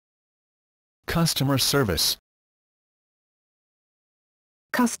Customer service.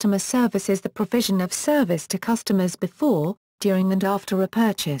 Customer service is the provision of service to customers before, during and after a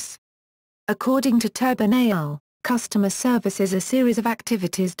purchase. According to Turban al., customer service is a series of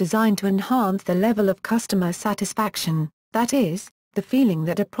activities designed to enhance the level of customer satisfaction, that is, the feeling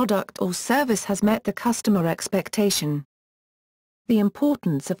that a product or service has met the customer expectation. The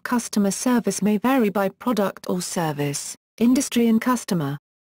importance of customer service may vary by product or service, industry and customer.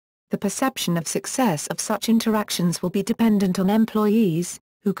 The perception of success of such interactions will be dependent on employees,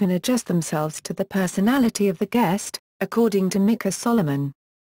 who can adjust themselves to the personality of the guest, according to Mika Solomon.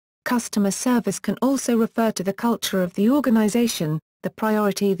 Customer service can also refer to the culture of the organization, the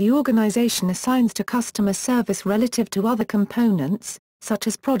priority the organization assigns to customer service relative to other components, such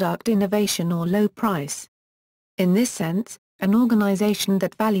as product innovation or low price. In this sense, an organization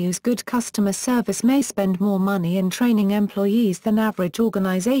that values good customer service may spend more money in training employees than average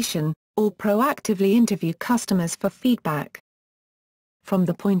organization, or proactively interview customers for feedback. From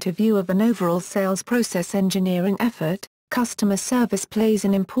the point of view of an overall sales process engineering effort, customer service plays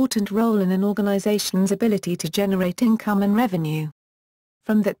an important role in an organization's ability to generate income and revenue.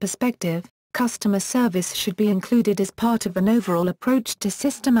 From that perspective, customer service should be included as part of an overall approach to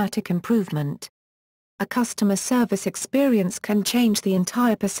systematic improvement. A customer service experience can change the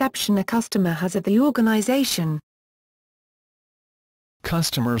entire perception a customer has of the organization.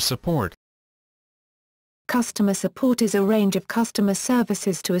 Customer support. Customer support is a range of customer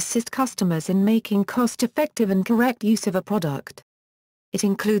services to assist customers in making cost-effective and correct use of a product. It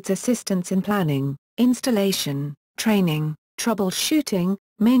includes assistance in planning, installation, training, troubleshooting,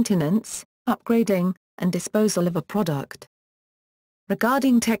 maintenance, upgrading, and disposal of a product.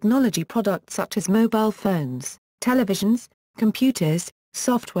 Regarding technology products such as mobile phones, televisions, computers,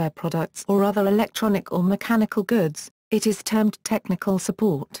 software products or other electronic or mechanical goods, it is termed technical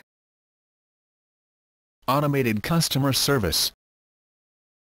support. Automated customer service.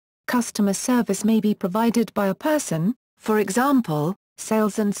 Customer service may be provided by a person, for example,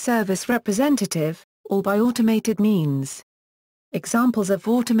 sales and service representative, or by automated means. Examples of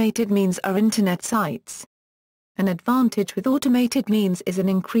automated means are internet sites. An advantage with automated means is an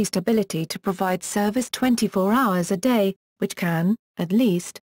increased ability to provide service 24 hours a day, which can, at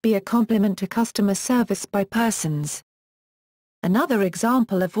least, be a complement to customer service by persons. Another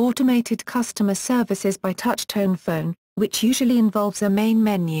example of automated customer service is by touch-tone phone, which usually involves a main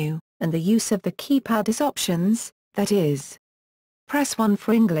menu, and the use of the keypad as options, that is, press 1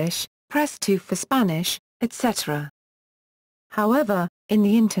 for English, press 2 for Spanish, etc. However, in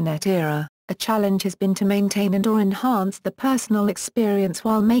the Internet era, a challenge has been to maintain and/or enhance the personal experience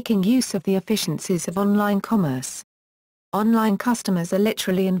while making use of the efficiencies of online commerce. Online customers are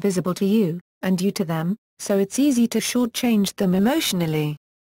literally invisible to you, and you to them, so it's easy to shortchange them emotionally.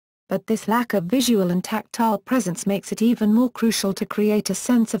 But this lack of visual and tactile presence makes it even more crucial to create a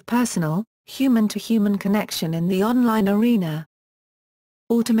sense of personal, human-to-human connection in the online arena.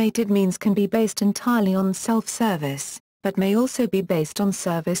 Automated means can be based entirely on self-service, but may also be based on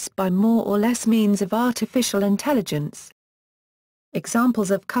service by more or less means of artificial intelligence. Examples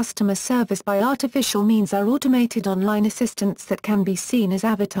of customer service by artificial means are automated online assistants that can be seen as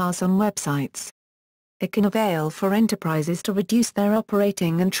avatars on websites. It can avail for enterprises to reduce their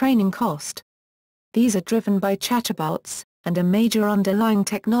operating and training cost. These are driven by chatbots, and a major underlying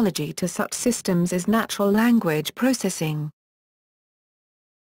technology to such systems is natural language processing.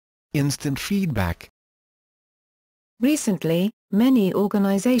 Instant feedback. Recently, many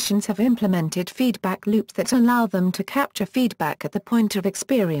organizations have implemented feedback loops that allow them to capture feedback at the point of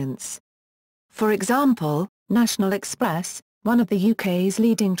experience. For example, National Express, one of the UK's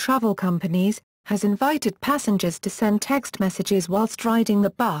leading travel companies, has invited passengers to send text messages whilst riding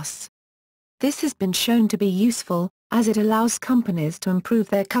the bus. This has been shown to be useful, as it allows companies to improve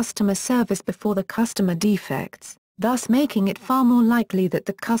their customer service before the customer defects, thus making it far more likely that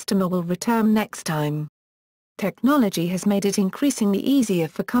the customer will return next time. Technology has made it increasingly easier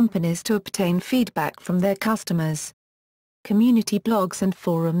for companies to obtain feedback from their customers. Community blogs and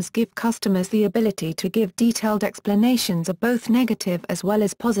forums give customers the ability to give detailed explanations of both negative as well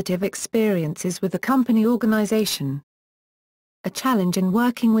as positive experiences with the company organization. A challenge in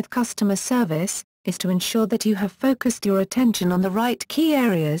working with customer service is to ensure that you have focused your attention on the right key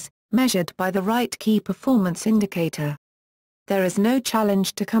areas, measured by the right key performance indicator. There is no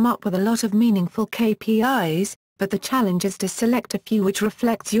challenge to come up with a lot of meaningful KPIs, but the challenge is to select a few which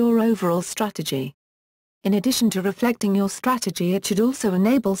reflects your overall strategy. In addition to reflecting your strategy, it should also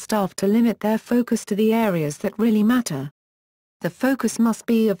enable staff to limit their focus to the areas that really matter. The focus must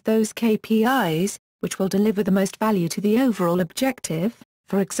be of those KPIs, which will deliver the most value to the overall objective,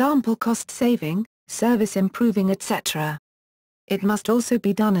 for example cost saving, service improving, etc. It must also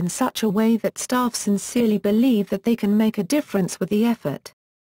be done in such a way that staff sincerely believe that they can make a difference with the effort.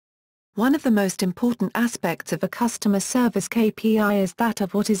 One of the most important aspects of a customer service KPI is that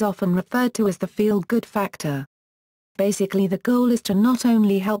of what is often referred to as the feel-good factor. Basically, the goal is to not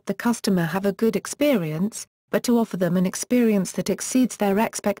only help the customer have a good experience, but to offer them an experience that exceeds their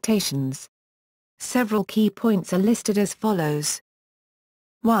expectations. Several key points are listed as follows.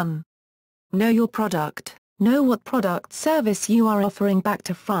 1. Know your product. Know what product service you are offering back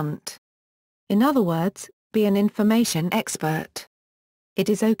to front. In other words, be an information expert. It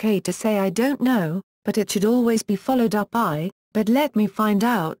is okay to say I don't know, but it should always be followed up by, but let me find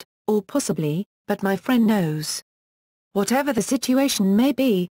out, or possibly, but my friend knows. Whatever the situation may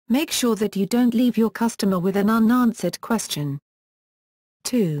be, make sure that you don't leave your customer with an unanswered question.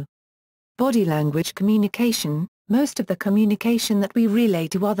 2. Body language communication. Most of the communication that we relay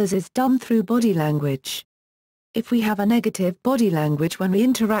to others is done through body language. If we have a negative body language when we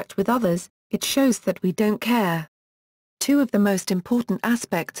interact with others, it shows that we don't care. Two of the most important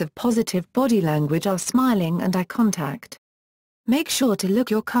aspects of positive body language are smiling and eye contact. Make sure to look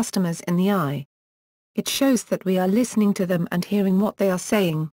your customers in the eye. It shows that we are listening to them and hearing what they are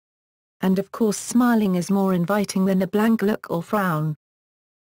saying. And of course, smiling is more inviting than a blank look or frown.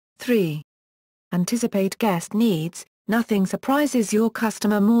 3. Anticipate guest needs. Nothing surprises your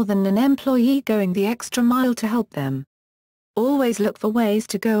customer more than an employee going the extra mile to help them. Always look for ways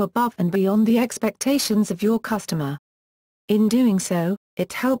to go above and beyond the expectations of your customer. In doing so,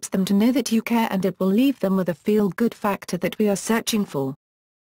 it helps them to know that you care, and it will leave them with a feel-good factor that we are searching for.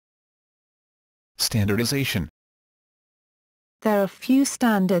 Standardization. There are few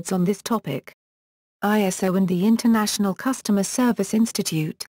standards on this topic. ISO and the International Customer Service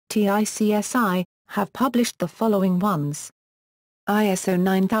Institute, TICSI, have published the following ones. ISO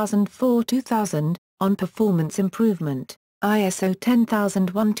 9004-2000, on performance improvement, ISO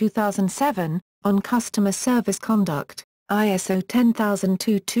 10001-2007, on customer service conduct, ISO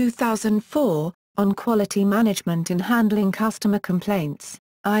 10002-2004, on quality management in handling customer complaints,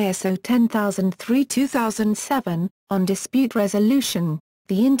 ISO 10003-2007, on dispute resolution,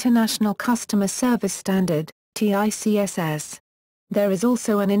 the International Customer Service Standard, TICSS. There is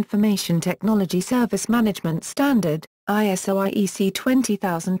also an Information Technology Service Management Standard, ISO-IEC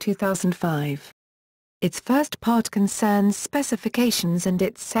 20000-2005. Its first part concerns specifications and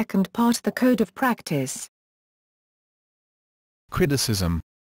its second part the Code of Practice. Criticism.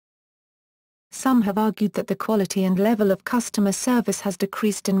 Some have argued that the quality and level of customer service has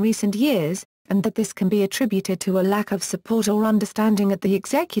decreased in recent years, and that this can be attributed to a lack of support or understanding at the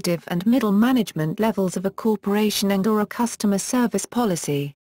executive and middle management levels of a corporation and/or a customer service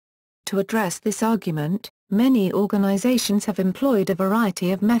policy. To address this argument, many organizations have employed a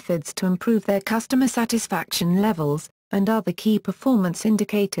variety of methods to improve their customer satisfaction levels, and other key performance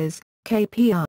indicators, KPIs.